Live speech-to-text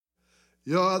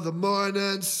You're the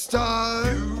morning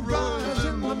star. You rise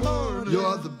in the morning.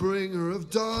 You're the bringer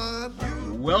of dawn.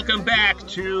 Welcome back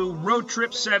to Road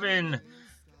Trip 7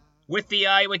 with the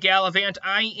Iowa Gallivant.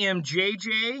 I am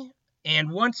JJ,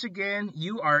 and once again,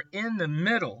 you are in the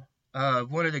middle of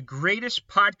one of the greatest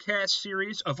podcast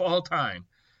series of all time.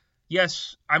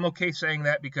 Yes, I'm okay saying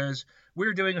that because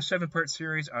we're doing a 7-part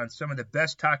series on some of the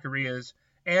best taquerias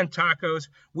and tacos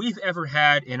we've ever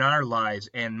had in our lives,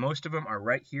 and most of them are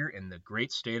right here in the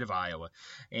great state of Iowa.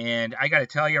 And I got to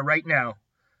tell you right now,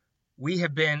 we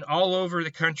have been all over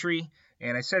the country,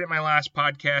 and I said it in my last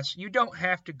podcast, you don't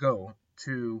have to go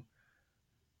to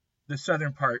the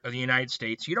southern part of the United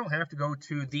States. You don't have to go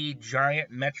to the giant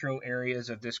metro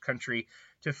areas of this country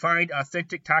to find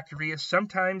authentic taquerias.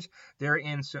 Sometimes they're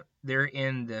in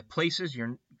the places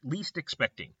you're least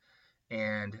expecting.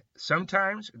 And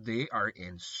sometimes they are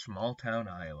in small town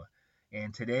Iowa.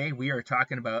 And today we are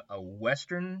talking about a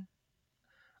western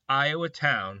Iowa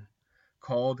town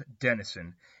called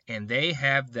Denison. And they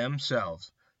have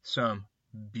themselves some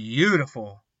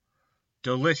beautiful,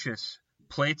 delicious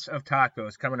plates of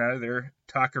tacos coming out of their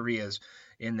taquerias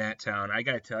in that town. I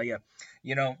got to tell you,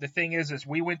 the thing is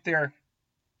we went there,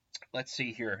 let's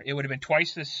see here, it would have been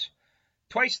twice this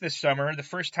summer. The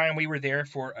first time we were there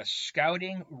for a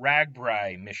scouting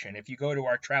RAGBRAI mission. If you go to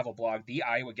our travel blog, The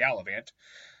Iowa Gallivant,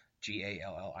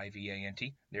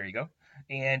 Gallivant, there you go,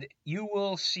 and you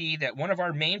will see that one of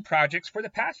our main projects for the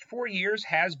past 4 years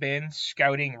has been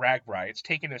scouting RAGBRAI. It's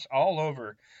taken us all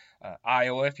over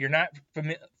Iowa. If you're not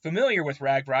familiar with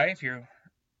RAGBRAI,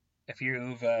 if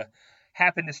you've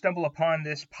happened to stumble upon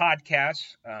this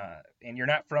podcast and you're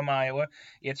not from Iowa,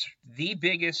 it's the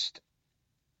biggest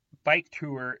bike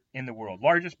tour in the world,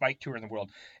 largest bike tour in the world,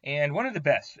 and one of the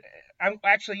best. I'm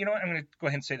going to go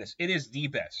ahead and say this. It is the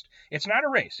best. It's not a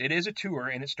race. It is a tour,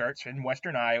 and it starts in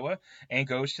western Iowa and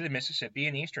goes to the Mississippi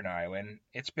and eastern Iowa, and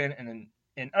it's been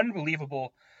an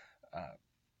unbelievable,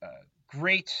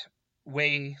 great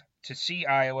way to see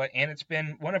Iowa, and it's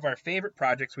been one of our favorite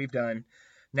projects we've done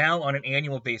now on an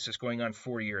annual basis going on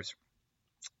 4 years.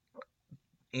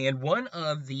 And one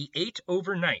of the 8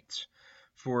 overnights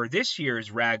for this year's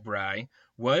RAGBRAI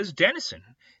was Denison,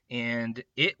 and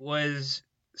it was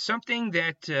something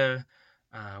that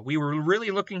we were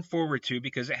really looking forward to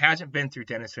because it hasn't been through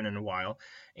Denison in a while,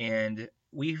 and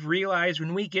we realized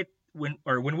when we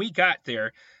got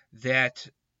there that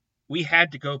we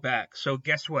had to go back. So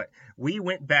guess what? We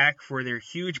went back for their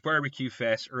huge barbecue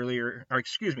fest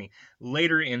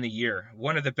later in the year.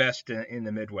 One of the best in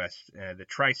the Midwest, the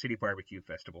Tri-City Barbecue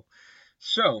Festival.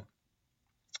 So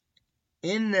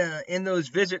in those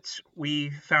visits, we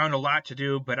found a lot to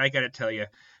do, but I got to tell you,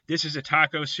 this is a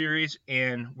taco series,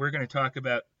 and we're going to talk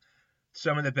about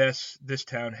some of the best this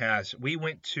town has. We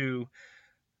went to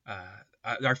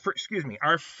our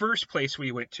first place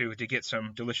we went to get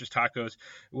some delicious tacos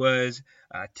was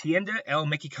Tienda El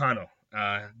Mexicano.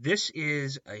 This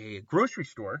is a grocery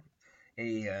store,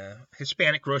 a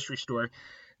Hispanic grocery store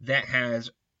that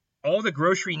has all the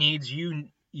grocery needs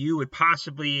you would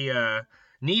possibly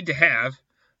need to have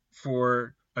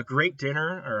for a great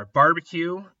dinner or a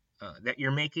barbecue that you're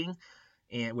making,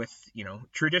 and with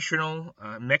traditional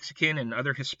Mexican and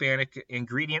other Hispanic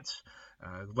ingredients.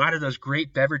 A lot of those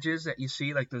great beverages that you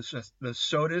see, like those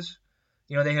sodas,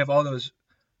 they have all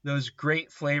those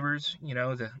great flavors.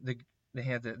 They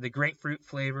have the grapefruit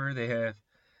flavor. They have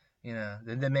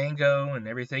the mango and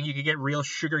everything. You can get real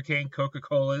sugarcane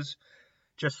Coca-Colas,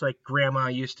 just like Grandma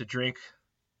used to drink.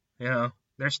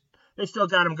 They still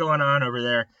got them going on over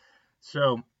there.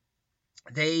 So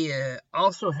they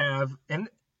also have, and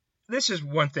this is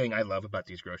one thing I love about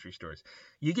these grocery stores.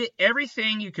 You get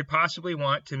everything you could possibly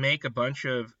want to make a bunch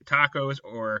of tacos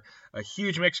or a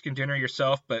huge Mexican dinner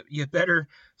yourself, but you better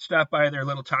stop by their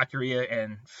little taqueria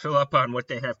and fill up on what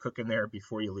they have cooking there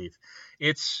before you leave.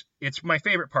 It's my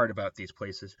favorite part about these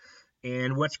places.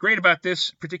 And what's great about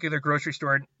this particular grocery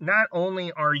store, not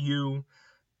only are you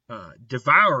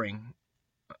devouring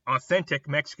authentic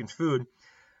Mexican food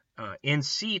in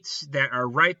seats that are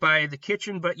right by the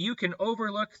kitchen, but you can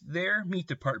overlook their meat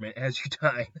department as you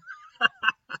dine.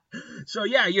 So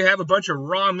yeah, you have a bunch of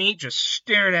raw meat just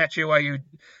staring at you while you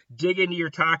dig into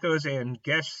your tacos, and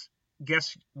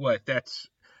guess what? That's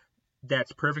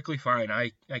perfectly fine.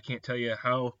 I can't tell you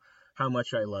how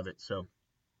much I love it. So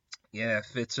yeah,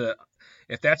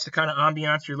 if that's the kind of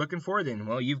ambiance you're looking for, then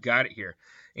well, you've got it here.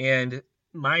 And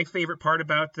my favorite part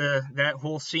about that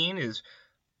whole scene is,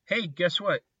 hey, guess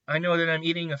what? I know that I'm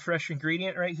eating a fresh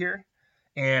ingredient right here,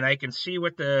 and I can see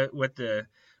what they're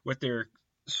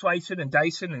slicing and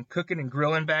dicing and cooking and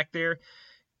grilling back there,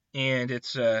 and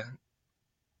it's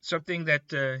something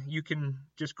that you can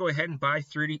just go ahead and buy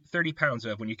 30 pounds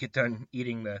of when you get done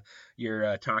eating your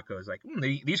tacos. Like,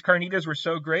 these carnitas were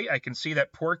so great. I can see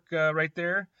that pork right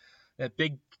there, that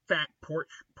big fat pork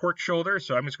shoulder.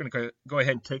 So I'm just going to go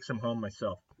ahead and take some home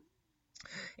myself.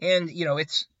 And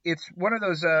it's one of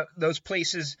those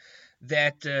places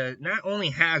that not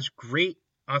only has great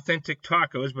authentic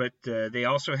tacos, but they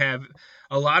also have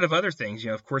a lot of other things.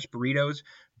 Of course, burritos.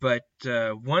 But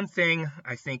one thing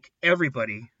I think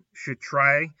everybody should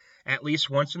try at least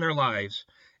once in their lives,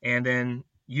 and then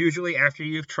usually after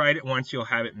you've tried it once, you'll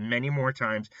have it many more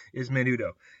times, is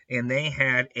menudo. And they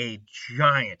had a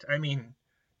giant, I mean,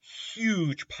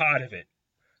 huge pot of it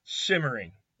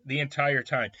simmering the entire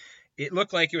time. It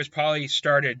looked like it was probably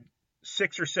started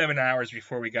 6 or 7 hours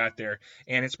before we got there,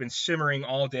 and it's been simmering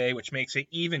all day, which makes it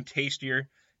even tastier.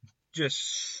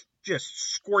 Just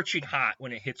scorching hot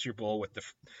when it hits your bowl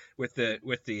with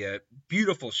the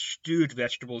beautiful stewed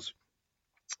vegetables,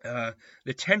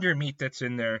 the tender meat that's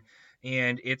in there,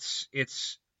 and it's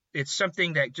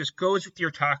something that just goes with your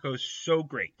tacos so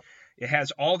great. It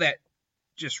has all that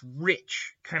just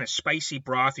rich kind of spicy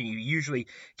broth, and you usually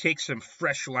take some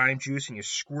fresh lime juice and you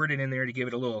squirt it in there to give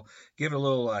it a little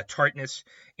tartness.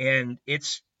 And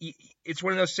it's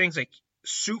one of those things like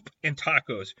soup and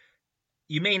tacos.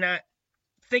 You may not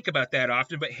think about that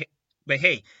often, but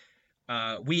hey,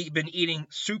 we've been eating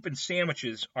soup and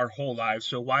sandwiches our whole lives,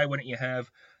 so why wouldn't you have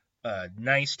a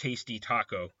nice tasty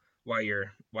taco while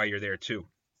you're there too?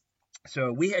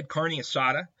 So we had carne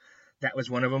asada. That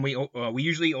was one of them. We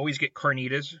usually always get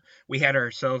carnitas. We had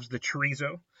ourselves the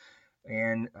chorizo,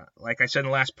 and like I said in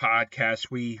the last podcast,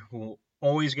 we will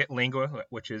always get lengua,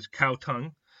 which is cow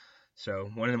tongue. So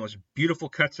one of the most beautiful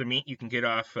cuts of meat you can get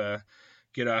off a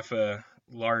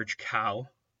large cow,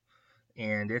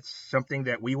 and it's something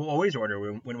that we will always order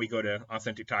when we go to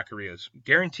authentic taquerias,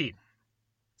 guaranteed.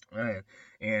 And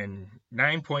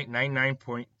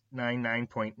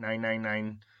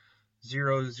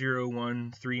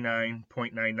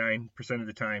 9.99.999000139.99% of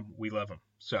the time we love them.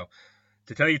 So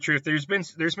to tell you the truth, there's been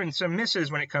some misses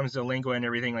when it comes to lengua and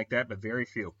everything like that, but very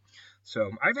few.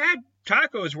 So I've had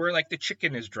tacos where like the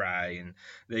chicken is dry and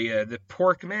the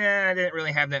pork, I didn't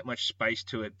really have that much spice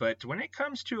to it. But when it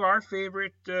comes to our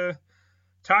favorite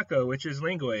taco, which is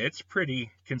lengua, it's pretty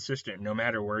consistent no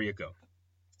matter where you go,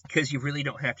 because you really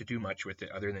don't have to do much with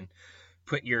it other than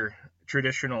put your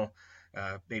traditional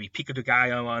maybe pico de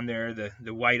gallo on there,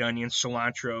 the white onion,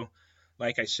 cilantro,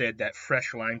 like I said, that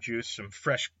fresh lime juice, some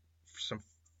fresh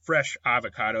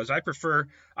avocados. I prefer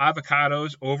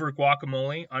avocados over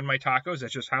guacamole on my tacos.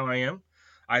 That's just how I am.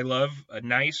 I love a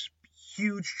nice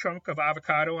huge chunk of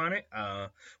avocado on it.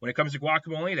 When it comes to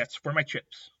guacamole, that's for my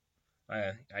chips.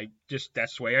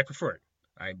 That's the way I prefer it.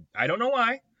 I don't know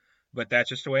why, but that's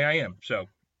just the way I am. So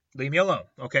leave me alone,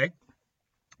 okay?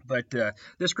 But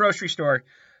this grocery store,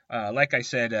 like I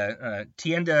said,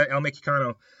 Tienda El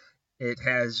Mexicano, it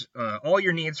has all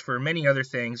your needs for many other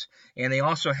things, and they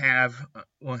also have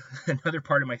another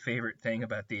part of my favorite thing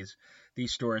about these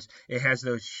stores. It has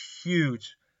those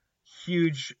huge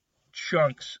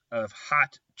chunks of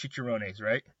hot chicharrones,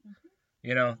 right?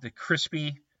 Mm-hmm. The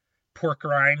crispy pork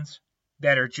rinds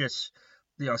that are just,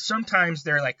 sometimes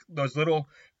they're like those little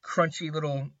crunchy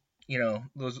little,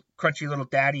 those crunchy little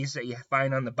daddies that you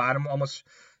find on the bottom, almost.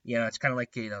 It's kind of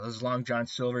like, those Long John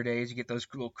Silver days. You get those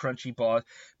little crunchy balls.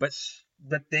 But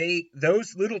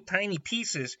those little tiny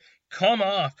pieces come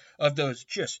off of those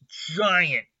just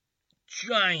giant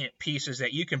pieces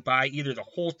that you can buy either the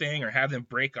whole thing or have them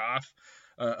break off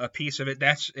a piece of it.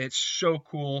 It's so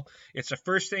cool. It's the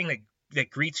first thing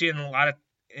that greets you in a lot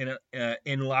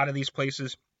of these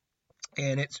places.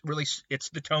 And it's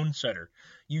the tone setter.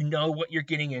 You know what you're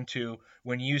getting into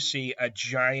when you see a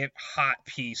giant hot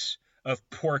piece of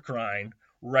pork rind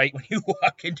right when you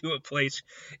walk into a place,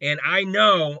 and I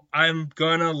know I'm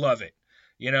gonna love it.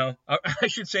 I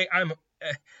should say I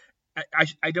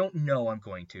don't know I'm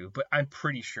going to, but I'm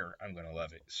pretty sure I'm gonna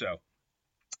love it. So,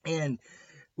 and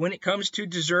when it comes to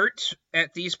desserts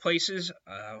at these places,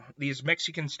 these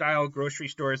Mexican style grocery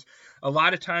stores, a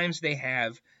lot of times they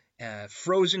have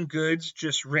frozen goods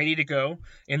just ready to go.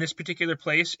 In this particular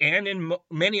place, and in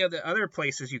many of the other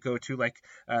places you go to, like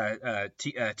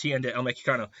Tienda El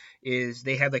Mexicano, is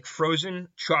they have like frozen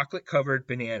chocolate covered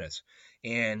bananas.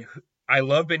 And I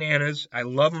love bananas. I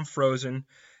love them frozen,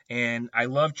 and I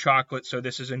love chocolate, so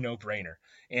this is a no-brainer.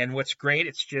 And what's great,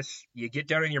 it's just, you get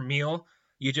done with your meal,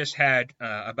 you just had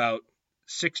about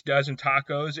 6 dozen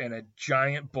tacos and a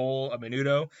giant bowl of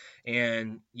menudo,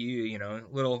 and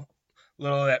little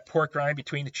of that pork rind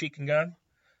between the cheek and gun.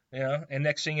 And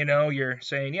next thing you know, you're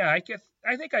saying, yeah,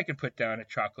 I think I can put down a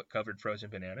chocolate-covered frozen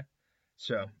banana.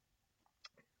 So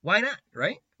why not,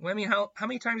 right? Well, I mean, how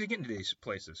many times you get into these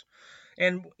places?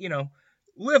 And,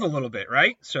 live a little bit,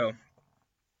 right? So,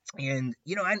 and,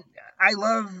 I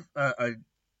love a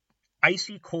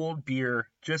icy cold beer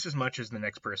just as much as the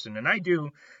next person, and I do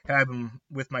have them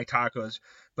with my tacos,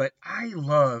 but I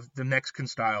love the Mexican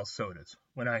style sodas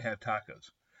when I have tacos.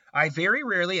 I very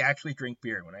rarely actually drink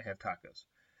beer when I have tacos.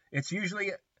 It's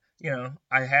usually,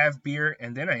 I have beer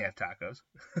and then I have tacos.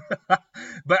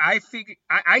 But I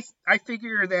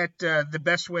figure that the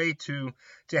best way to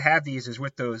have these is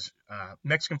with those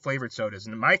Mexican flavored sodas,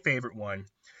 and my favorite one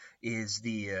is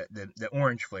the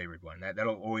orange flavored one.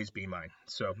 That'll always be mine.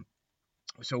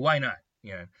 So why not?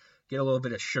 Get a little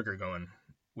bit of sugar going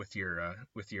with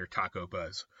your taco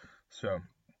buzz. So,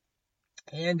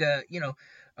 and uh,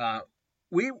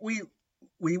 we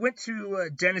went to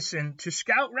Denison to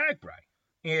scout Ragbri,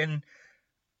 and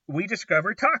we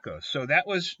discovered tacos. So that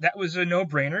was a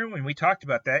no-brainer when we talked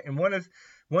about that. And one of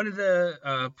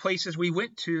the places we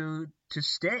went to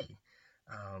stay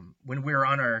when we were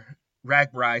on our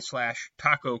Ragbri /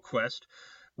 taco quest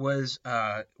was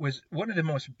one of the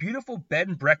most beautiful bed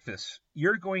and breakfasts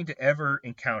you're going to ever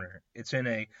encounter. It's in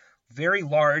a very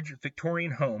large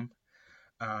Victorian home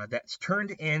that's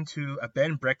turned into a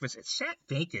bed and breakfast. It sat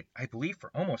vacant, I believe,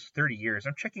 for almost 30 years.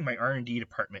 I'm checking my R&D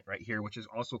department right here, which is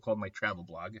also called my travel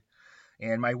blog,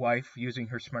 and my wife using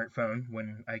her smartphone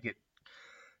when I get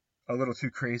a little too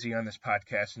crazy on this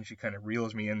podcast, and she kind of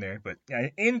reels me in there. But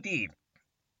indeed,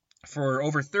 for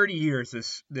over 30 years,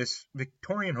 this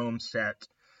Victorian home sat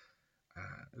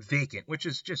vacant, which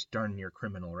is just darn near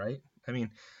criminal, right? I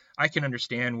mean, I can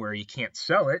understand where you can't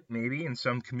sell it, maybe in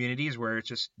some communities where it's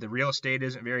just the real estate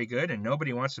isn't very good and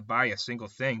nobody wants to buy a single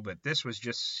thing, but this was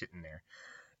just sitting there.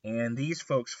 And these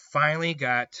folks finally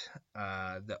got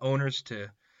the owners to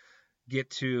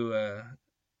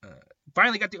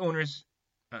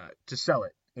sell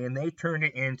it, and they turned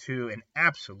it into an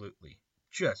absolutely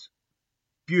just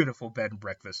beautiful bed and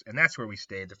breakfast. And that's where we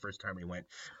stayed the first time we went.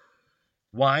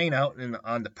 Wine out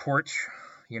on the porch,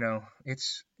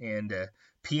 and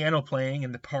piano playing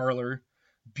in the parlor,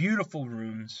 beautiful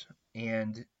rooms,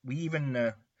 and we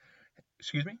even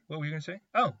excuse me, what were you gonna say?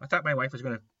 Oh, I thought my wife was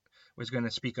gonna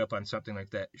speak up on something like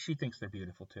that. She thinks they're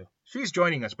beautiful too. She's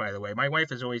joining us, by the way. My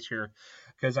wife is always here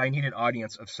because I need an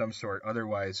audience of some sort.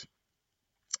 Otherwise,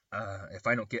 if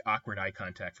I don't get awkward eye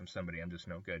contact from somebody, I'm just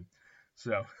no good.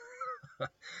 So.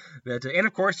 And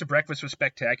of course the breakfast was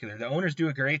spectacular. The owners do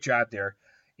a great job there,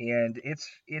 and it's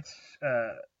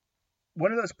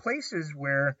one of those places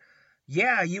where,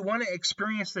 yeah, you want to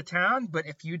experience the town, but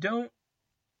if you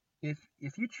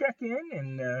check in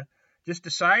and just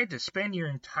decide to spend your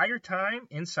entire time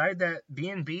inside that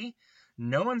B&B,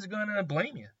 no one's gonna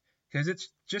blame you because it's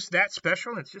just that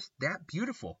special and it's just that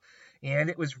beautiful.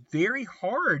 And it was very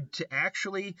hard to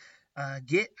actually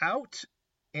get out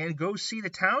and go see the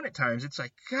town at times. It's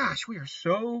like, gosh, we are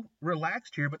so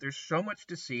relaxed here, but there's so much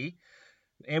to see.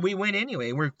 And we went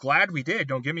anyway. We're glad we did,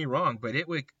 don't get me wrong, but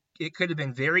it could have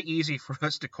been very easy for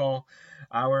us to call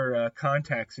our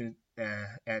contacts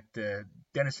at the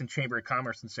Denison Chamber of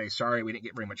Commerce and say, sorry, we didn't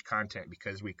get very much content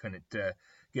because we couldn't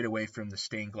get away from the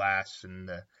stained glass and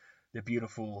the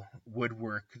beautiful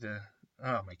woodwork.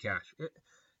 Oh my gosh.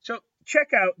 So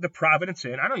check out the Providence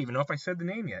Inn. I don't even know if I said the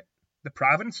name yet. The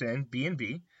Providence Inn,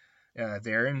 B&B,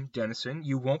 there in Denison.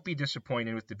 You won't be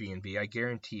disappointed with the B&B, I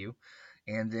guarantee you.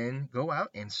 And then go out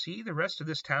and see the rest of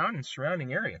this town and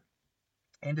surrounding area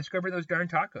and discover those darn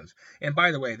tacos. And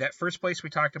by the way, that first place we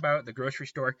talked about, the grocery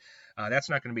store, that's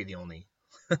not going to be the only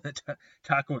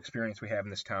taco experience we have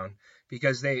in this town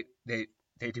because they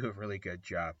do a really good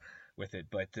job with it.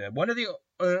 But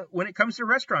when it comes to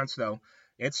restaurants, though,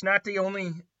 it's not the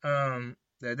only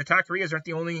the taquerias aren't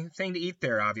the only thing to eat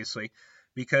there, obviously,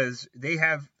 because they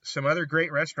have some other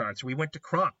great restaurants. We went to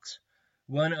Kronk's,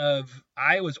 one of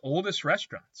Iowa's oldest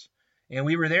restaurants, and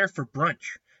we were there for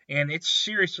brunch. And it's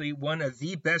seriously one of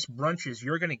the best brunches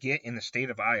you're going to get in the state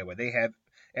of Iowa. They have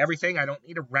everything. I don't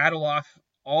need to rattle off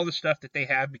all the stuff that they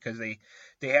have because they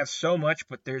have so much,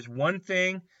 but there's one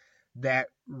thing that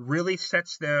really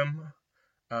sets the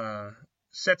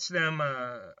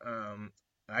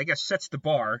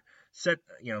bar,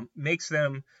 makes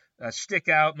them stick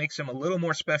out, makes them a little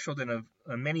more special than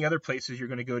many other places you're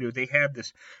going to go to. They have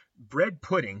this bread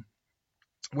pudding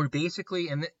where basically,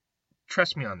 and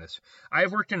trust me on this,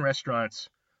 I've worked in restaurants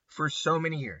for so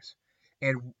many years,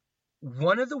 and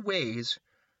one of the ways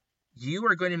you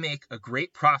are going to make a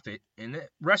great profit in the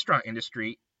restaurant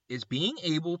industry is being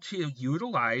able to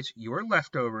utilize your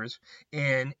leftovers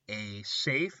in a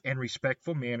safe and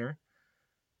respectful manner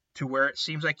to where it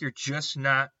seems like you're just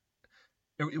not,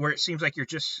 where it seems like you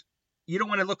don't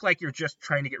want to look like you're just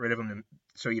trying to get rid of them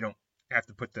so you don't have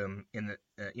to put them in the,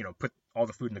 put all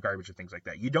the food in the garbage and things like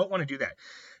that. You don't want to do that.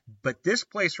 But this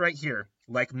place right here,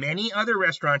 like many other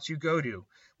restaurants you go to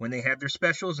when they have their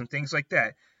specials and things like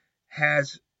that,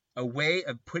 has a way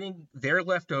of putting their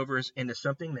leftovers into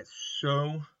something that's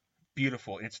so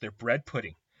beautiful. It's their bread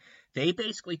pudding. They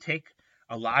basically take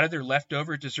a lot of their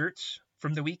leftover desserts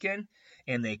from the weekend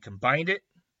and they combine it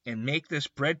and make this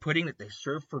bread pudding that they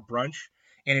serve for brunch.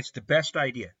 And it's the best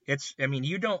idea.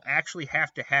 You don't actually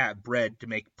have to have bread to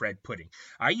make bread pudding.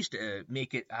 I used to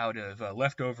make it out of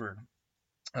leftover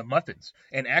muffins.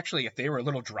 And actually, if they were a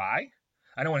little dry,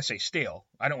 I don't want to say stale.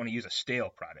 I don't want to use a stale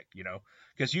product,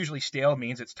 because usually stale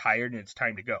means it's tired and it's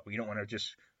time to go. You don't want to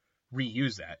just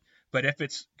reuse that. But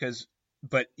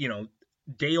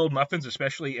day old muffins,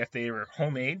 especially if they were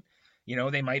homemade,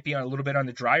 they might be a little bit on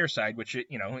the drier side, which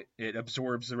it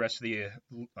absorbs the rest of the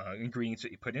ingredients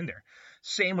that you put in there.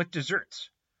 Same with desserts.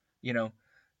 I'm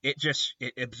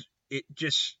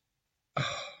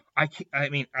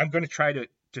going to try to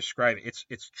describe it.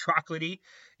 It's chocolatey,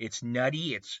 it's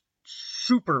nutty, it's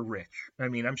super rich.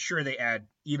 I'm sure they add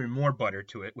even more butter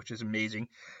to it, which is amazing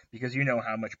because you know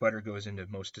how much butter goes into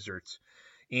most desserts.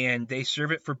 And they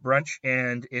serve it for brunch,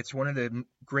 and it's one of the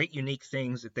great unique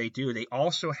things that they do. They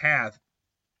also have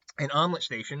an omelet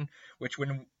station, which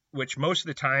most of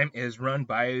the time is run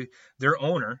by their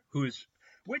owner,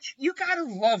 which you gotta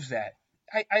love that.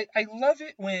 I love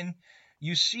it when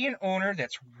you see an owner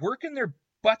that's working their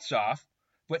butts off,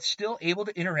 but still able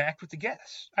to interact with the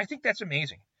guests. I think that's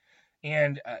amazing,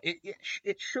 and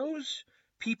it shows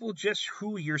people just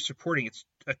who you're supporting. It's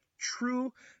a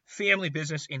true family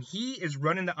business, and he is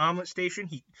running the omelet station.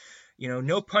 He,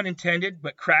 no pun intended,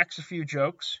 but cracks a few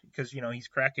jokes because he's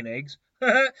cracking eggs.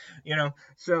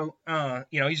 So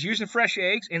he's using fresh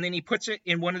eggs, and then he puts it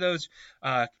in one of those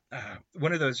kind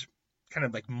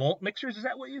of like malt mixers. Is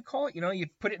that what you call it? You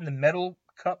put it in the metal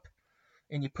cup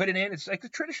and you put it in. It's like the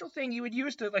traditional thing you would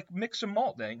use to like mix a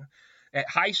malt thing at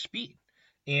high speed,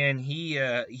 and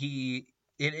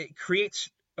it creates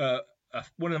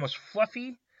one of the most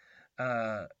fluffy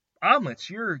omelets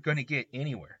you're going to get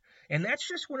anywhere. And that's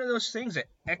just one of those things, that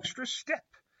extra step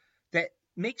that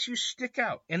makes you stick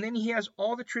out. And then he has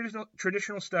all the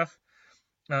traditional stuff,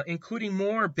 including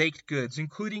more baked goods,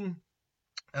 including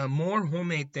more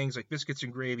homemade things like biscuits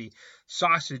and gravy,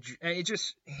 sausage,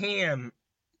 ham.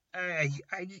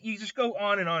 You just go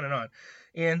on and on and on.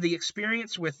 And the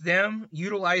experience with them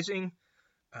utilizing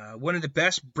one of the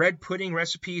best bread pudding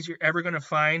recipes you're ever going to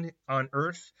find on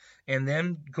earth, and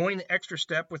them going the extra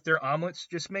step with their omelets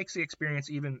just makes the experience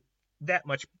even that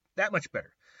much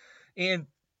better. And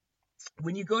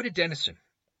when you go to Denison,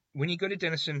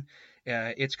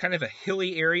 it's kind of a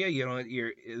hilly area, you're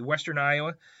in western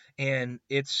Iowa, and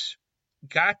it's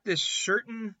got this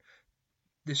certain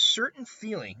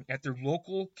feeling at their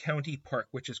local county park,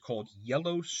 which is called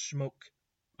Yellow Smoke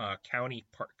County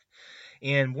Park.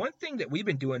 And one thing that we've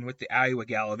been doing with the Iowa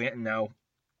Gallivant, and now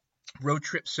Road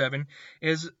Trip 7,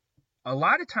 is a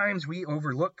lot of times we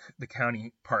overlook the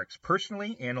county parks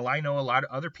personally, and I know a lot of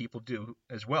other people do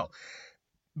as well,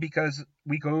 because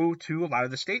we go to a lot of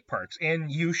the state parks,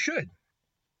 and you should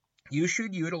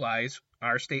utilize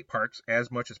our state parks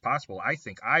as much as possible. I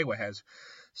think Iowa has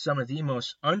some of the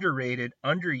most underrated,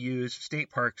 underused state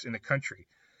parks in the country.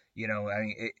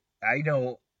 I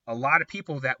know a lot of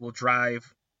people that will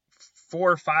drive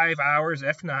 4 or 5 hours,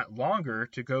 if not longer,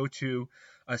 to go to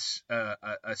a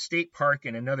state park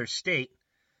in another state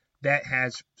that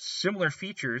has similar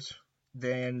features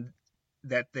than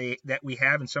that we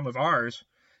have in some of ours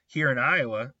here in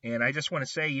Iowa. And I just want to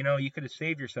say, you could have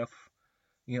saved yourself,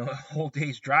 a whole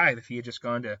day's drive if you had just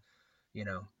gone to,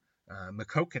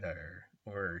 Maquoketa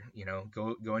or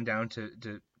going down to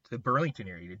the Burlington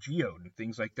area, to Geode and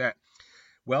things like that.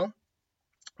 Well,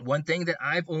 one thing that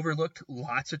I've overlooked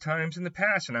lots of times in the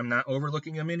past, and I'm not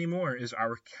overlooking them anymore, is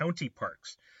our county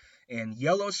parks. And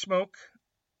Yellow Smoke,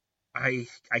 I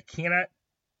can't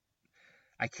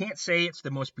say it's the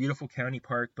most beautiful county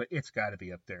park, but it's got to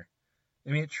be up there.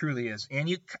 It truly is.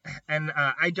 And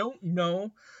I don't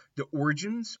know the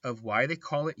origins of why they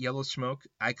call it Yellow Smoke.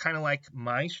 I kind of like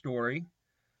my story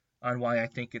on why I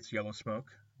think it's Yellow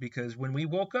Smoke, because when we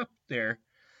woke up there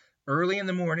early in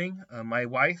the morning, my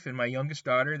wife and my youngest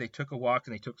daughter, they took a walk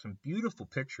and they took some beautiful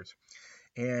pictures.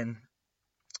 And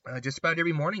just about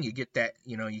every morning you get that,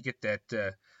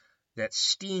 that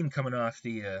steam coming off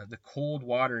the cold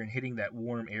water and hitting that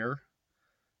warm air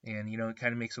and it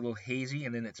kind of makes it a little hazy,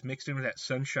 and then it's mixed in with that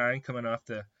sunshine coming off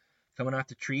the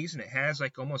trees, and it has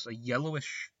like almost a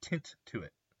yellowish tint to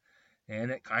it,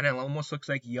 and it kind of almost looks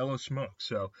like yellow smoke.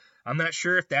 So I'm not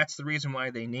sure if that's the reason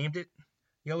why they named it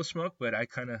Yellow Smoke, but I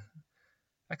kind of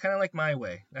like my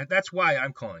way. That's why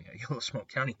I'm calling it Yellow Smoke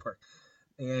County Park.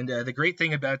 And the great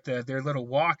thing about their little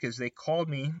walk is they called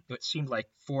me, it seemed like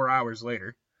 4 hours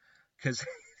later, because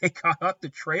they got up the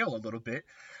trail a little bit.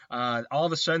 All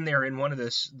of a sudden, they're in one of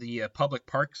the public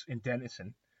parks in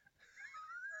Denison.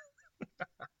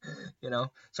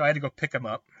 So I had to go pick them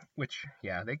up, which,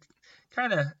 yeah, they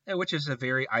which is a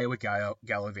very Iowa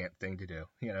Gallivant thing to do.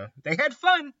 They had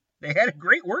fun. They had a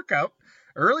great workout,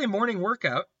 early morning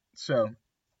workout.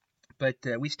 But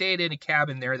we stayed in a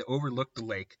cabin there that overlooked the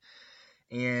lake,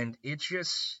 and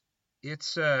it's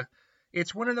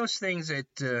one of those things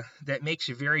that makes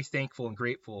you very thankful and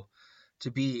grateful to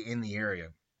be in the area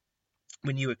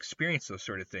when you experience those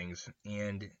sort of things.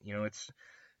 And it's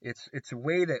a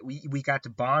way that we got to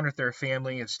bond with our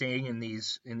family and staying in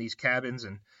these cabins,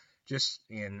 and just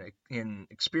in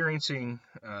experiencing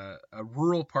a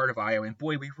rural part of Iowa. And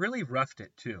boy, we really roughed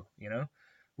it too.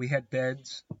 We had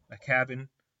beds, a cabin,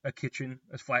 a kitchen,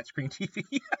 a flat screen TV,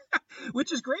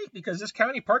 which is great because this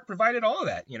county park provided all of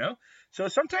that. So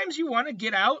sometimes you want to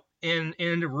get out in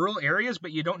rural areas,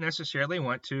 but you don't necessarily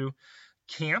want to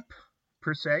camp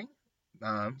per se.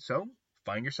 So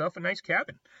find yourself a nice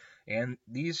cabin, and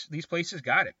these places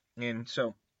got it. And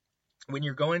so when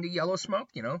you're going to Yellow Smoke,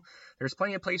 there's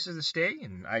plenty of places to stay,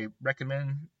 and I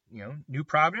recommend New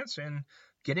Providence, and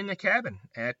get in a cabin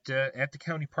at the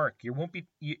county park.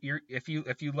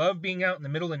 If you love being out in the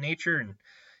middle of nature and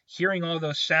hearing all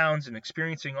those sounds and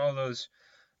experiencing all those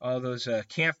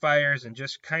campfires and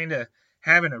just kind of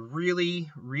having a really,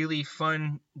 really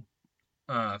fun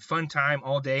time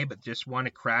all day, but just want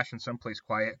to crash in someplace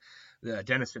quiet,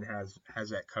 Denison has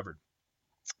that covered.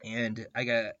 And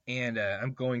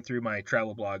I'm going through my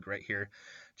travel blog right here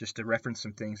just to reference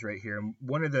some things right here.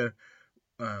 One of the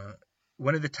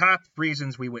top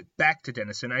reasons we went back to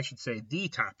Denison, I should say the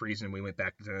top reason we went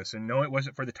back to Denison. No, it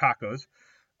wasn't for the tacos.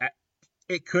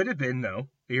 It could have been, though.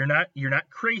 You're not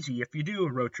crazy if you do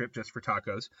a road trip just for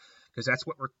tacos, because that's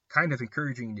what we're kind of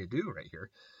encouraging you to do right here.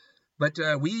 But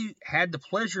we had the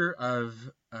pleasure of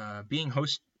being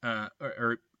host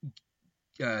or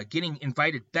getting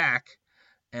invited back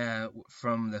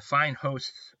from the fine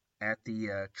hosts at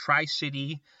the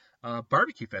Tri-City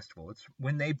Barbecue Festival. It's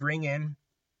when they bring in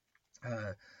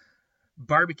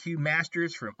barbecue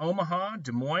masters from Omaha,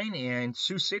 Des Moines, and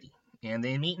Sioux City, and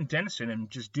they meet in Denison and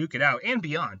just duke it out, and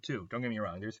beyond too. Don't get me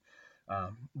wrong. There's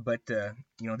a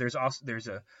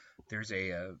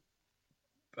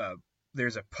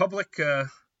public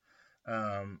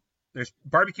there's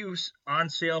barbecues on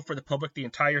sale for the public the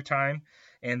entire time,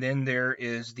 and then there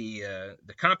is the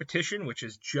competition, which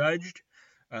is judged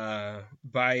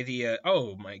by the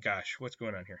oh my gosh, what's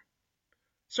going on here?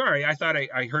 Sorry, I thought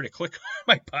I heard a click on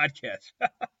my podcast.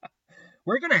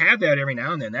 We're going to have that every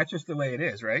now and then. That's just the way it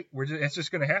is, right? It's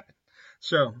just going to happen.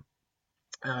 So,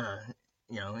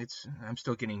 I'm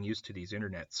still getting used to these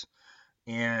internets.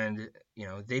 And,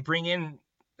 they bring in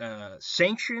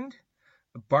sanctioned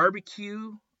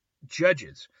barbecue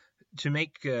judges to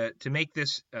make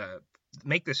this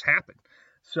happen.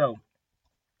 So,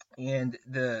 and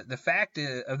the fact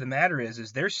of the matter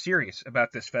is they're serious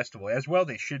about this festival, as well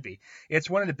they should be. It's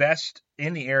one of the best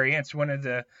in the area. It's one of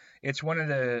the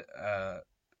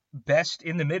best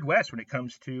in the Midwest when it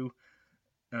comes to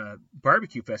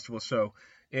barbecue festivals. So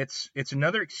it's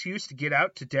another excuse to get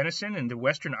out to Denison and to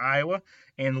Western Iowa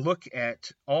and look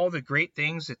at all the great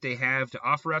things that they have to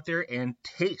offer out there and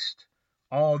taste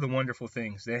all the wonderful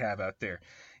things they have out there.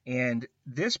 And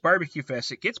this barbecue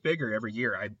fest, it gets bigger every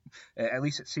year. At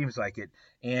least it seems like it.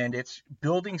 And it's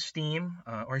building steam,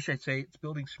 or should I say it's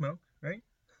building smoke, right?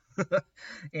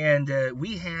 And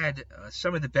we had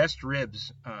some of the best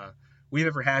ribs we've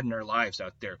ever had in our lives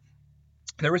out there.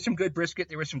 There was some good brisket,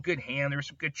 there was some good ham, there was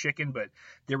some good chicken, but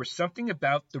there was something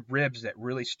about the ribs that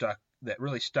really stuck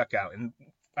out. And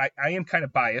I am kind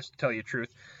of biased, to tell you the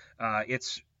truth.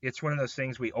 It's one of those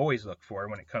things we always look for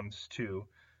when it comes to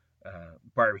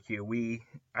barbecue.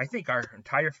 I think our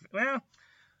entire,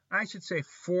 I should say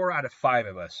 4 out of 5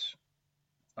 of us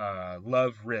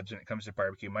love ribs when it comes to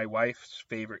barbecue. My wife's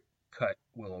favorite cut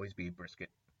will always be brisket,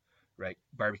 right?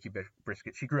 Barbecue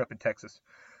brisket. She grew up in Texas,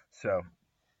 so,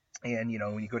 and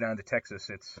when you go down to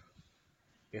Texas,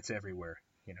 it's everywhere,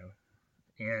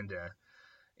 and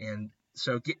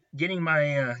so getting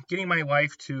my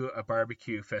wife to a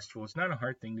barbecue festival is not a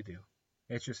hard thing to do.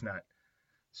 It's just not.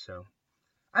 So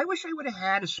I wish I would have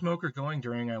had a smoker going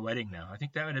during our wedding now. I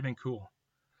think that would have been cool.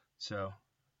 So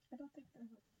I don't think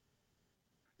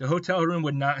the hotel room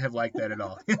would not have liked that at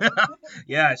all.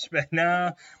 Yeah,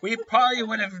 no, we probably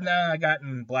would have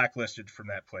gotten blacklisted from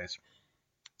that place.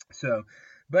 So,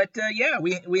 but yeah,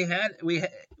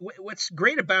 what's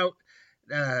great about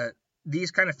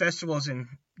these kind of festivals and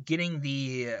getting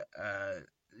the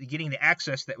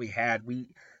access that we had, we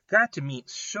got to meet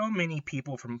so many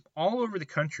people from all over the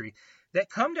country that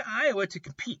come to Iowa to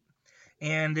compete.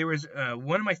 And there was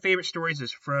one of my favorite stories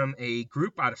is from a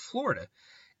group out of Florida,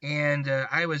 and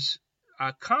I was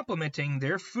complimenting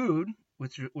their food,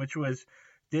 which was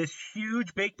this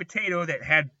huge baked potato that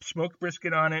had smoked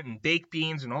brisket on it and baked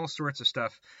beans and all sorts of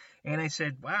stuff. And I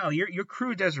said, wow, your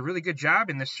crew does a really good job,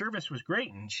 and the service was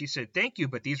great. And she said, thank you,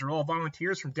 but these are all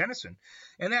volunteers from Denison.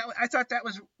 And I thought that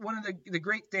was one of the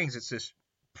great things. It's this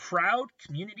proud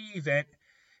community event,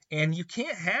 and you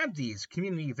can't have these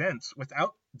community events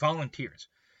without volunteers.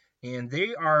 And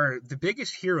they are the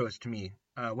biggest heroes to me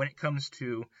when it comes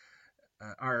to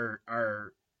our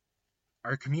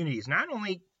communities. Not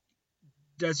only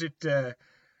is it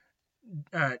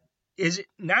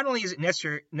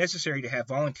necessary to have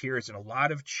volunteers in a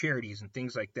lot of charities and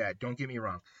things like that. Don't get me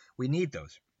wrong, we need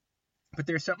those. But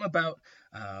there's something about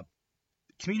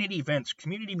community events,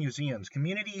 community museums,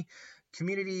 community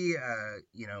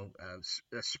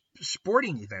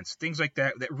sporting events, things like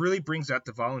that really brings out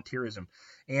the volunteerism.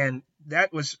 And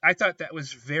I thought that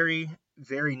was very,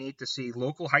 very neat to see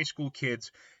local high school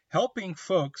kids helping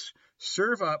folks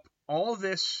serve up all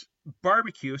this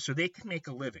barbecue so they can make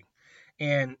a living.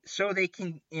 And so they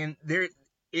can, and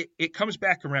it comes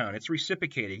back around. It's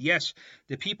reciprocated. Yes,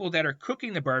 the people that are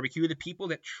cooking the barbecue, the people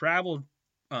that traveled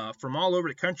from all over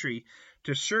the country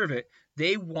to serve it,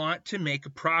 they want to make a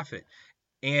profit.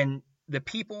 And the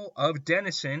people of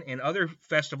Denison and other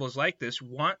festivals like this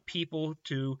want people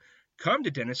to come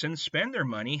to Denison, spend their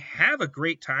money, have a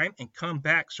great time, and come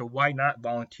back. So why not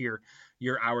volunteer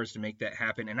your hours to make that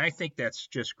happen? And I think that's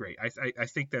just great. I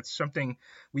think that's something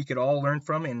we could all learn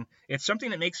from, and it's something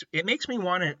that makes me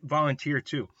want to volunteer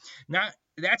too.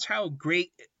 That's how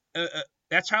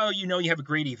you know you have a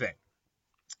great event.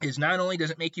 Is not only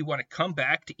does it make you want to come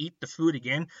back to eat the food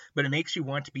again, but it makes you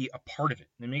want to be a part of it.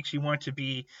 It makes you want to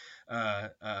be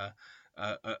a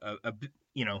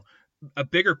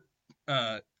bigger,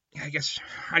 I guess,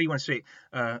 how do you want to say it?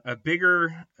 A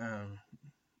bigger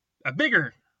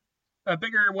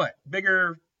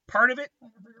part of it?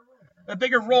 A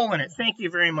bigger role in it. Thank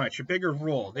you very much. A bigger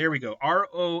role. There we go.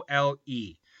 ROLE,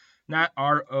 not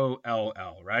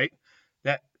ROLL, right?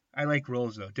 I like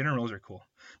rolls though. Dinner rolls are cool.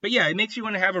 But yeah, it makes you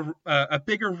want to have a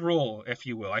bigger role, if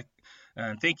you will.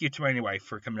 Thank you to my wife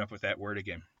for coming up with that word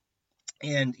again.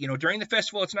 And during the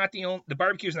festival, the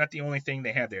barbecue is not the only thing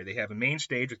they have there. They have a main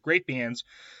stage with great bands,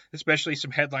 especially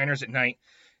some headliners at night,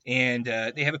 and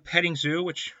they have a petting zoo,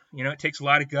 which it takes a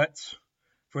lot of guts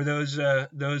for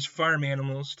those farm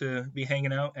animals to be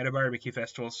hanging out at a barbecue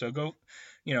festival. So go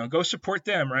support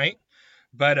them, right?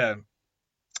 But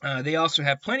they also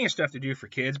have plenty of stuff to do for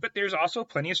kids, but there's also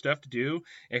plenty of stuff to do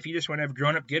if you just want to have a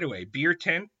grown-up getaway. Beer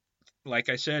tent, like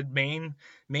I said, main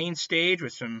stage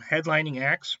with some headlining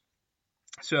acts.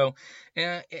 So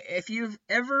if you've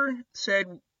ever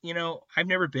said, I've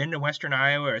never been to Western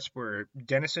Iowa or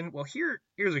Denison, well,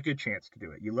 here's a good chance to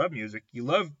do it. You love music. You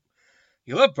love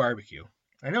barbecue.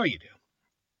 I know you do.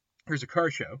 There's a car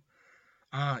show.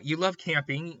 You love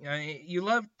camping. You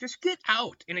love just get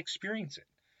out and experience it.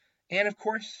 And of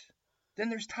course, then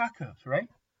there's tacos, right?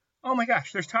 Oh my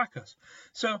gosh, there's tacos.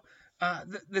 So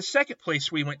the second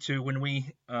place we went to when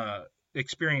we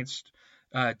experienced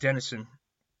Denison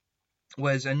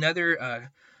was another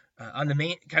on the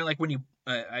main, kind of like when you,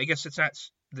 I guess it's not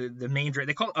the main drag.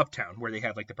 They call it Uptown, where they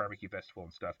have like the barbecue festival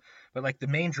and stuff. But like the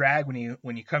main drag, when you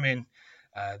come in,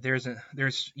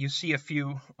 you see a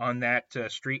few on that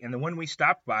street, and the one we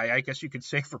stopped by, I guess you could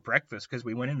say for breakfast, because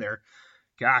we went in there.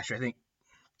 Gosh, I think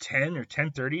 10 or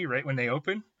 10:30, right when they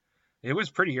open. It was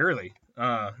pretty early,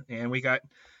 and we got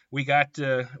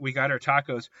our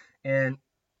tacos. And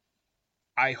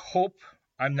I hope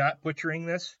I'm not butchering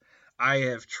this. I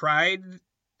have tried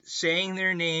saying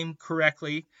their name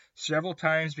correctly several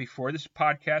times before this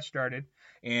podcast started,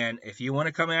 and if you want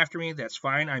to come after me, that's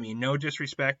fine. I mean, no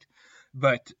disrespect,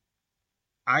 but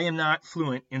I am not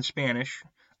fluent in Spanish.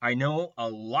 I know a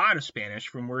lot of Spanish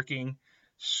from working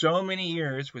so many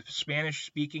years with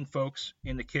Spanish-speaking folks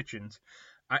in the kitchens.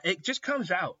 It just comes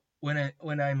out when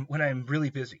I'm really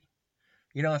busy.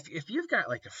 If you've got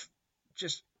like a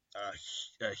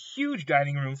huge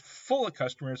dining room full of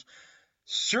customers,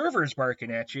 servers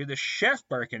barking at you, the chef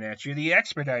barking at you, the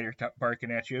expediter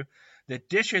barking at you, the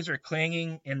dishes are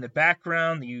clanging in the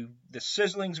background, the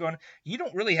sizzling's going. You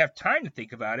don't really have time to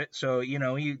think about it, so you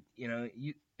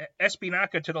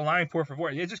espinaca to the line, por favor.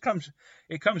 It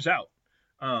comes out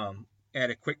at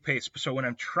a quick pace. So when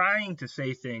I'm trying to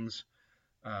say things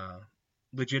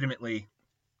legitimately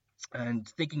and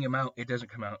thinking them out, it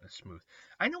doesn't come out as smooth.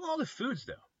 I know all the foods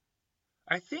though.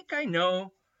 I think I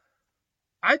know.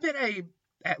 I bet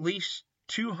at least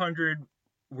 200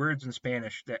 words in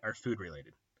Spanish that are food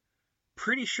related.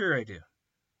 Pretty sure I do.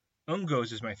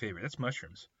 Hongos is my favorite. That's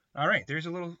mushrooms. All right, there's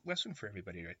a little lesson for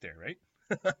everybody right there, right?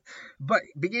 But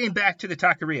beginning back to the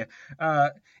taqueria,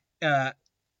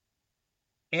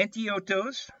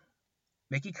 Antiotos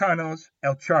Mexicanos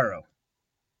El Charro.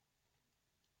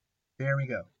 There we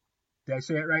go. Did I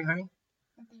say it right, honey?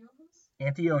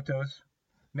 Antiotos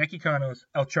Mexicanos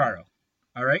El Charro.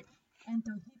 All right?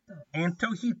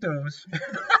 Antojitos.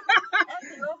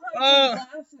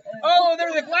 Oh,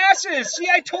 they're the glasses. See,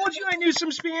 I told you I knew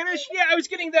some Spanish. Yeah, I was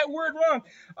getting that word wrong.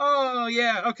 Oh,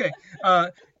 yeah. Okay.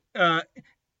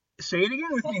 Say it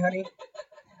again with me, honey.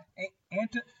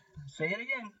 Say it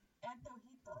again.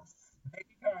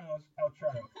 Mexicanos El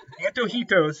Charro.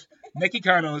 Antojitos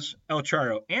Mexicanos El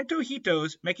Charro.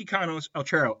 Antojitos Mexicanos El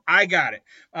Charro. I got it.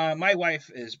 My wife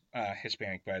is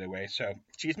Hispanic, by the way, so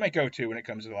she's my go-to when it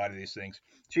comes to a lot of these things.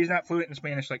 She's not fluent in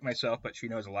Spanish like myself, but she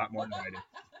knows a lot more than I do.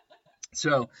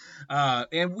 So,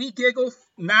 and we giggle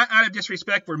not out of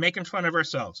disrespect. We're making fun of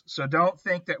ourselves. So don't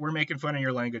think that we're making fun of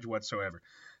your language whatsoever.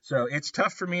 So it's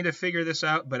tough for me to figure this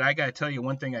out, but I got to tell you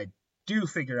one thing I do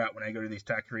figure out when I go to these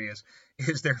taquerias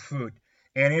is their food.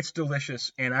 And it's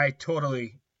delicious, and I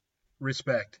totally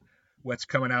respect what's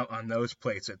coming out on those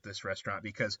plates at this restaurant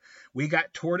because we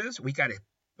got tortas, we got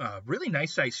a really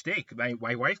nice sized steak.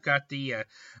 My wife got the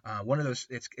one of those.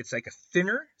 It's like a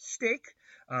thinner steak,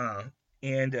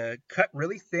 and cut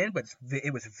really thin, but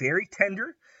it was very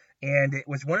tender, and it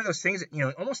was one of those things that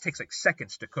it almost takes like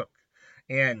seconds to cook,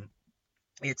 and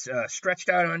it's stretched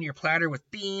out on your platter with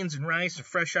beans and rice and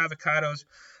fresh avocados.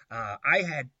 I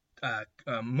had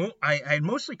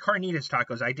mostly carnitas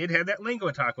tacos. I did have that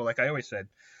lengua taco, like I always say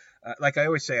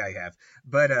I have.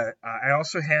 But I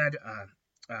also had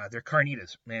their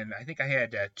carnitas, and I think I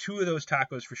had 2 of those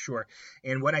tacos for sure.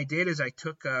 And what I did is I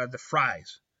took the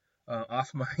fries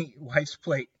off my wife's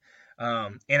plate,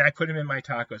 and I put them in my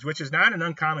tacos, which is not an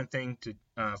uncommon thing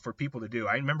for people to do.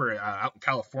 I remember out in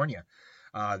California,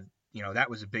 that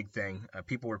was a big thing.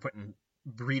 People were putting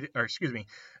they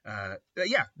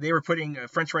were putting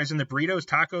French fries in the burritos,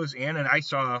 tacos, and I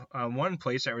saw one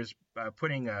place that was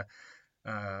putting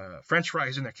French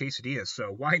fries in their quesadillas.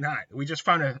 So why not? We just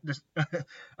found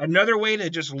another way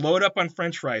to just load up on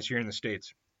French fries here in the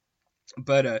States.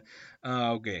 But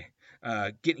okay,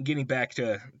 getting back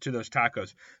to those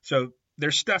tacos. So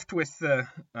they're stuffed with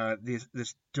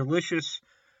this delicious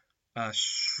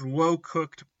slow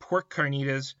cooked pork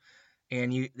carnitas.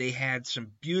 And they had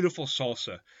some beautiful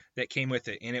salsa that came with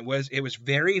it, and it was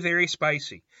very, very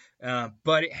spicy,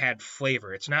 but it had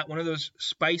flavor. It's not one of those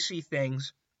spicy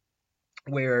things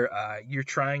where you're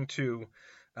trying to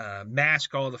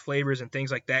mask all the flavors and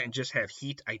things like that and just have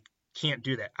heat. I can't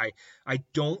do that. I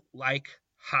don't like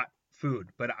hot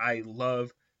food, but I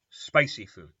love spicy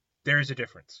food. There's a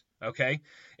difference, okay?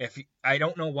 I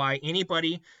don't know why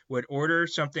anybody would order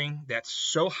something that's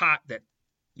so hot that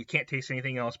you can't taste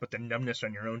anything else but the numbness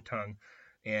on your own tongue,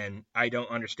 and I don't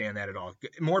understand that at all.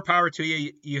 More power to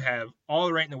you. You have all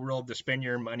the right in the world to spend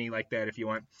your money like that if you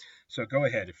want, so go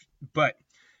ahead. But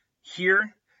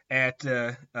here at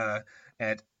Antojitos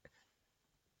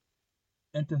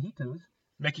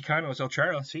Mexicanos El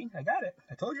Charro, see, I got it.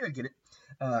 I told you I'd get it.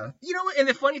 And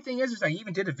the funny thing is I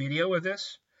even did a video of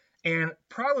this, and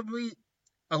probably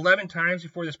 11 times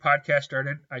before this podcast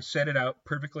started, I set it out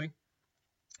perfectly.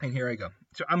 And here I go.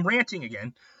 So I'm ranting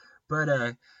again, but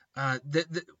the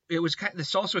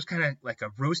salsa was kind of like a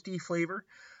roasty flavor,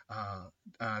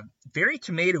 very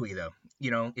tomatoey though.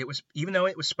 It was, even though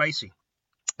it was spicy,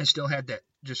 it still had that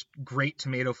just great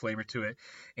tomato flavor to it,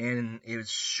 and it was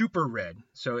super red,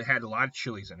 so it had a lot of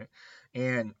chilies in it,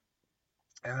 and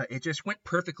it just went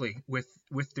perfectly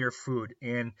with their food.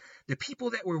 And the people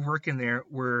that were working there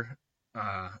were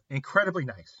incredibly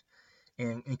nice.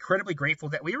 And incredibly grateful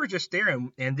that we were just there,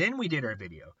 and then we did our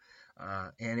video.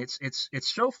 And it's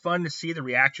so fun to see the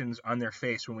reactions on their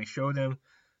face when we show them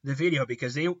the video,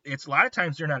 because it's a lot of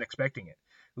times they're not expecting it.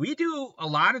 We do a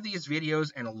lot of these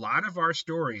videos and a lot of our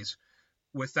stories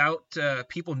without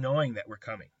people knowing that we're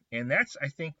coming, and that's, I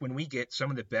think, when we get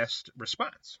some of the best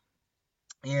response.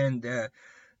 And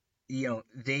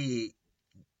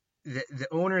the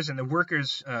owners and the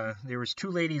workers, there was 2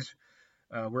 ladies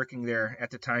working there at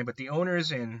the time, but the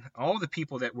owners and all the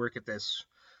people that work at this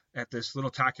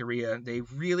little taqueria, they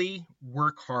really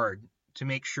work hard to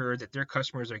make sure that their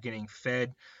customers are getting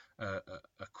fed a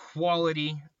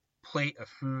quality plate of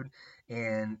food,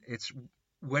 and it's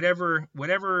whatever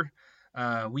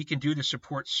we can do to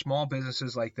support small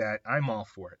businesses like that. I'm all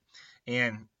for it.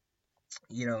 And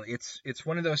it's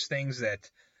one of those things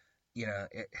that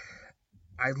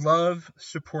I love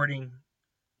supporting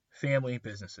family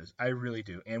businesses. I really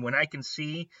do. And when I can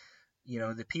see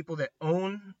the people that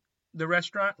own the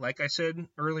restaurant, like I said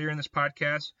earlier in this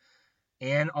podcast,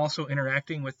 and also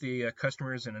interacting with the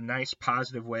customers in a nice,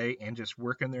 positive way and just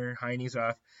working their heinies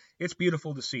off, it's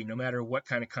beautiful to see, no matter what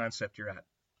kind of concept you're at.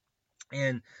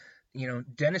 And,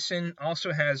 Denison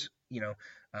also has,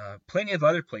 plenty of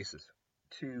other places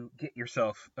to get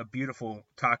yourself a beautiful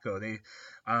taco. They,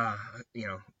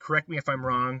 correct me if I'm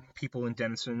wrong, people in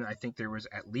Denison, I think there was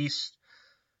at least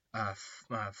 4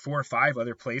 or 5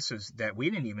 other places that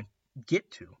we didn't even get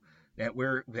to, that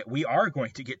we are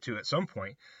going to get to at some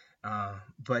point.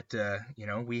 But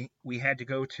we had to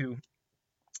go to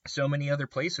so many other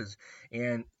places,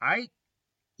 and I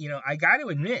got to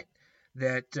admit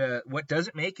that what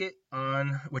doesn't make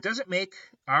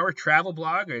our travel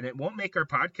blog, and it won't make our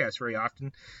podcast very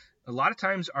often, a lot of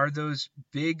times are those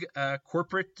big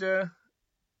corporate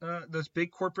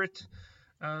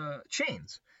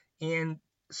chains. And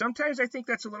sometimes I think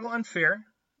that's a little unfair,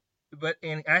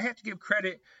 and I have to give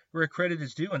credit where credit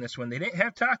is due on this one. They didn't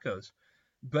have tacos,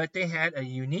 but they had a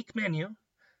unique menu,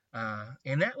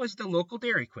 and that was the local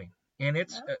Dairy Queen. And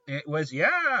it was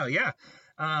the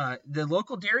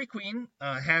local Dairy Queen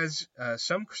has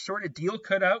some sort of deal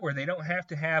cut out where they don't have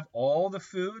to have all the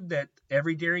food that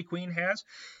every Dairy Queen has.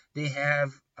 They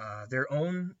have their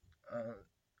own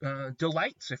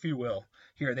delights, if you will.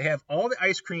 Here they have all the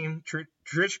ice cream,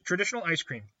 traditional ice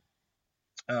cream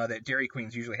that Dairy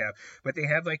Queens usually have, but they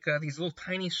have like these little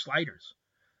tiny sliders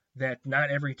that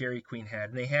not every Dairy Queen had.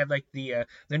 And they had like the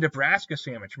Nebraska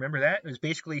sandwich. Remember that? It was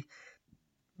basically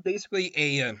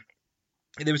it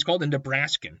was called a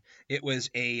Nebraskan. It was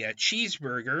a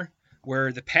cheeseburger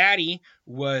where the patty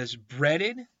was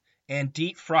breaded and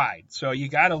deep fried. So you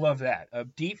gotta love that. A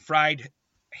deep fried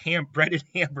breaded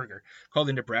hamburger called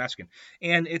a Nebraskan.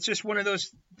 And it's just one of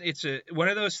those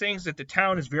things that the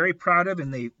town is very proud of,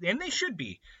 and they should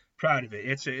be proud of it.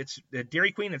 It's a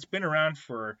Dairy Queen that's been around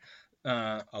for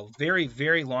a very,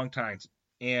 very long time,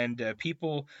 and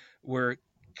people were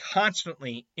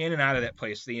constantly in and out of that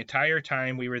place the entire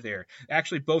time we were there.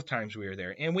 Actually, both times we were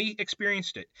there, and we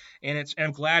experienced it, and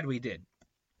I'm glad we did.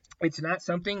 It's not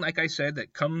something, like I said,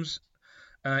 that comes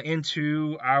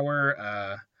into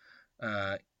our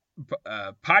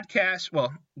podcast.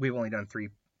 Well, we've only done 3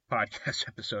 podcast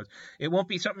episodes. It won't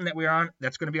be something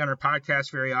that's going to be on our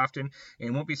podcast very often, and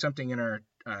it won't be something in our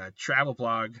travel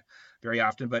blog very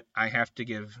often, but I have to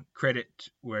give credit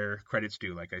where credit's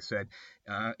due, like I said.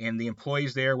 And the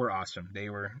employees there were awesome. They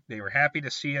were happy to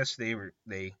see us. They were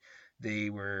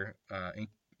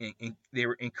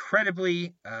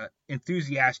incredibly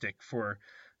enthusiastic for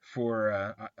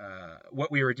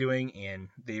what we were doing, and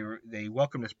they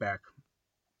welcomed us back.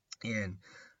 And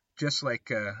just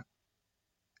like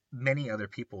many other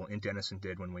people in Denison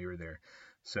did when we were there.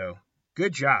 So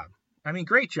good job. I mean,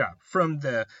 great job. From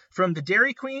the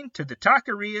Dairy Queen to the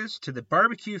taquerias to the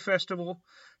barbecue festival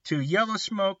to Yellow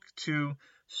Smoke to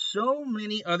so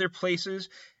many other places,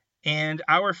 and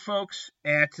our folks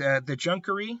at the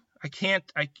Junkery. I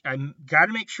got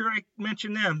to make sure I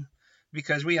mention them,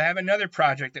 because we have another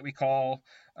project that we call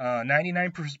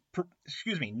 99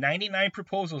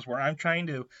 proposals, where I'm trying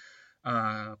to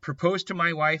propose to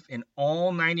my wife in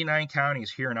all 99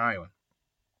 counties here in Iowa.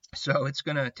 So it's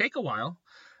going to take a while.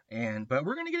 But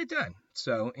we're going to get it done.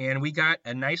 So, and we got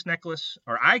a nice necklace,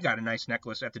 or I got a nice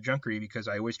necklace at the Junkery, because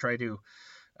I always try to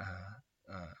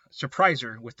surprise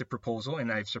her with the proposal,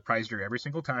 and I've surprised her every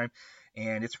single time.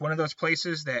 And it's one of those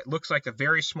places that looks like a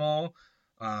very small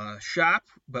shop,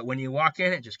 but when you walk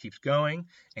in, it just keeps going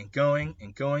and going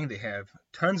and going. They have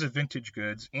tons of vintage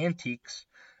goods, antiques,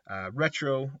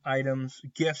 retro items,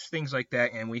 gifts, things like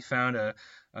that. And we found a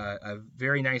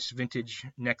very nice vintage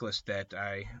necklace that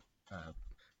I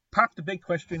popped the big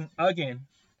question again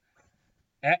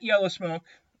at Yellow Smoke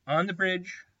on the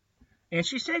bridge, and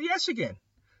she said yes again.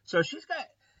 So she's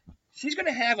going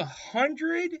to have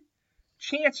 100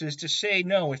 chances to say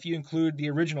no if you include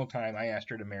the original time I asked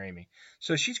her to marry me.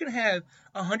 So she's going to have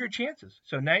 100 chances.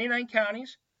 So 99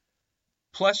 counties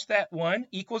plus that one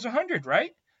equals 100,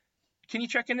 right? Can you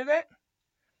check into that?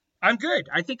 I'm good.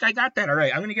 I think I got that. All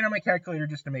right. I'm going to get on my calculator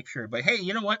just to make sure. But hey,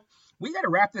 you know what? We got to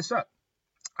wrap this up.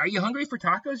 Are you hungry for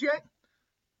tacos yet?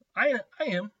 I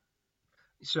am.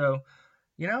 So,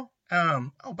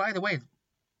 oh, by the way,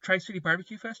 Tri-City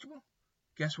Barbecue Festival,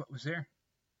 guess what was there?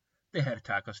 They had a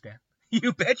taco stand.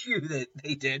 You bet you that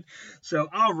they did. So,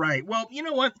 all right. Well, you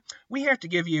know what? We have to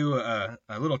give you a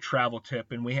little travel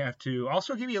tip, and we have to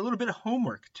also give you a little bit of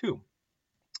homework too.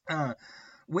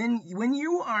 When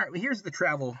you are here's a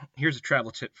travel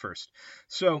tip first.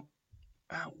 So,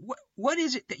 what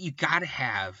is it that you got to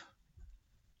have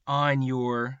on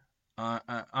your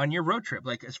road trip?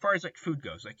 Like as far as like food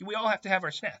goes, like we all have to have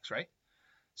our snacks, right?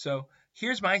 So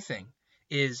here's my thing: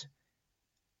 is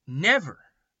never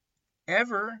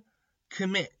ever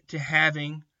commit to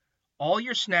having all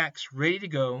your snacks ready to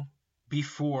go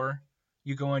before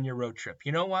you go on your road trip.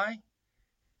 You know why?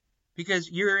 Because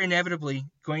you're inevitably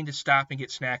going to stop and get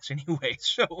snacks anyway.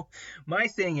 So my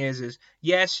thing is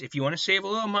yes, if you want to save a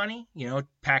little money,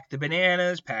 pack the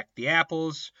bananas, pack the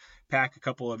apples, pack a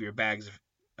couple of your bags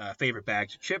of favorite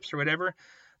bags of chips or whatever.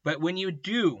 But when you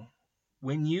do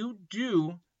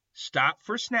stop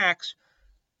for snacks,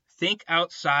 think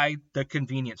outside the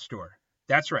convenience store.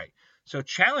 That's right. So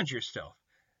challenge yourself.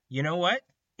 You know what?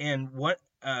 And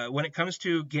when it comes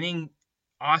to getting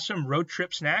awesome road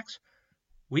trip snacks,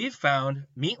 we've found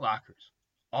meat lockers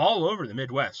all over the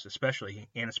Midwest, especially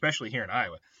here in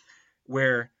Iowa,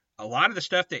 where a lot of the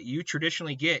stuff that you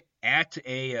traditionally get at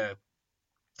a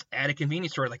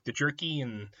convenience store, like the jerky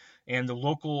and the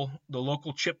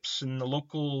local chips and the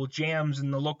local jams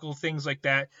and the local things like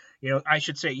that. I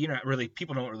should say,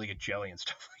 people don't really get jelly and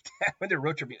stuff like that when they're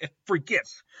road tripping for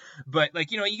gifts. But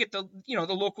like, you get the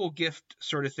local gift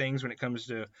sort of things when it comes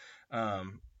to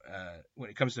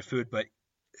food. But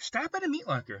stop at a meat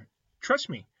locker. Trust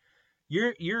me.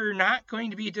 You're not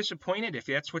going to be disappointed if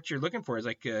that's what you're looking for. Is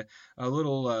like a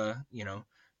little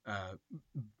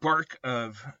bark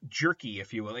of jerky,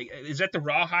 if you will. Like, is that the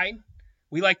rawhide?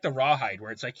 We like the rawhide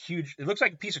where it's like huge. It looks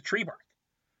like a piece of tree bark.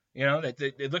 That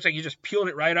it looks like you just peeled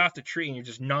it right off the tree and you're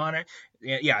just gnawing it.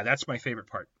 Yeah, that's my favorite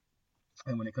part.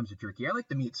 And when it comes to jerky, I like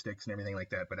the meat sticks and everything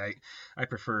like that, but I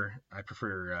prefer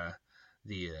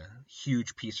the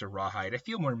huge piece of rawhide. I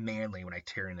feel more manly when I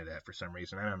tear into that for some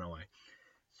reason. I don't know why.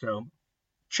 So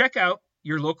check out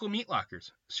your local meat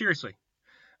lockers. Seriously.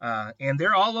 And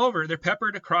they're all over. They're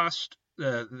peppered across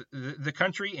the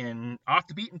country and off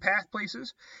the beaten path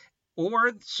places.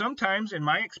 Or sometimes, in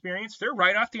my experience, they're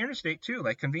right off the interstate too,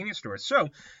 like convenience stores. So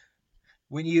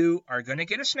when you are going to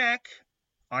get a snack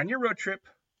on your road trip,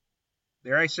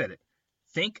 there I said it,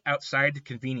 think outside the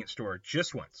convenience store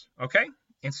just once, okay?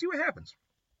 And see what happens.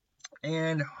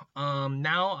 And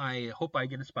now I hope I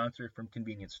get a sponsor from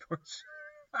convenience stores.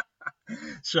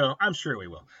 So I'm sure we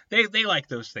will. They like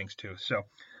those things too. So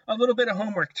a little bit of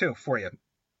homework too for you.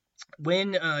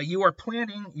 When you are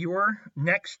planning your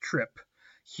next trip,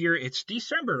 here it's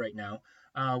December right now.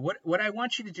 What I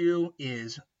want you to do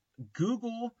is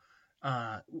Google.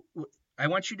 I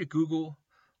want you to Google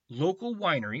local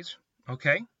wineries,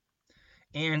 okay,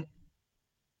 and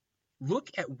look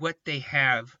at what they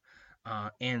have,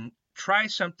 and try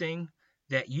something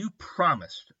that you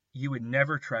promised you would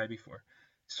never try before.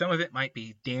 Some of it might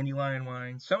be dandelion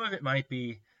wine. Some of it might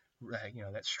be,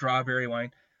 that strawberry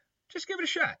wine. Just give it a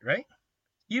shot, right?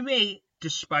 You may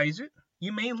despise it.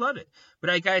 You may love it.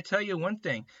 But I got to tell you one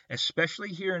thing, especially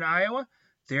here in Iowa,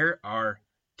 there are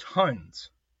tons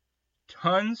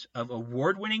of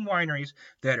award-winning wineries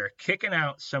that are kicking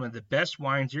out some of the best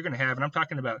wines you're going to have. And I'm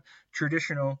talking about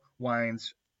traditional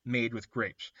wines made with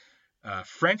grapes.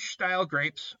 French-style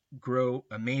grapes grow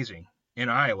amazing in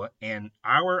Iowa, and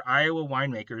our Iowa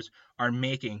winemakers are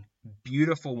making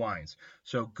beautiful wines.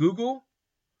 So Google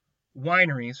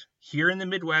wineries here in the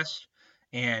Midwest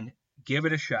and give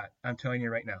it a shot. I'm telling you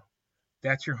right now.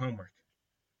 That's your homework.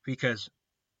 Because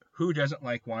who doesn't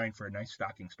like wine for a nice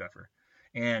stocking stuffer?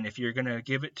 And if you're going to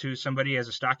give it to somebody as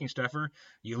a stocking stuffer,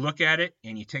 you look at it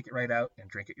and you take it right out and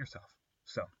drink it yourself.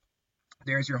 So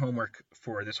there's your homework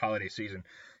for this holiday season.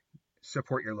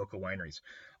 Support your local wineries.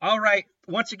 All right.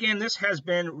 Once again, this has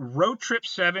been Road Trip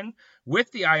 7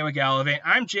 with the Iowa Gallivant.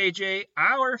 I'm JJ.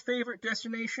 Our favorite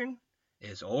destination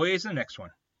is always the next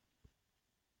one.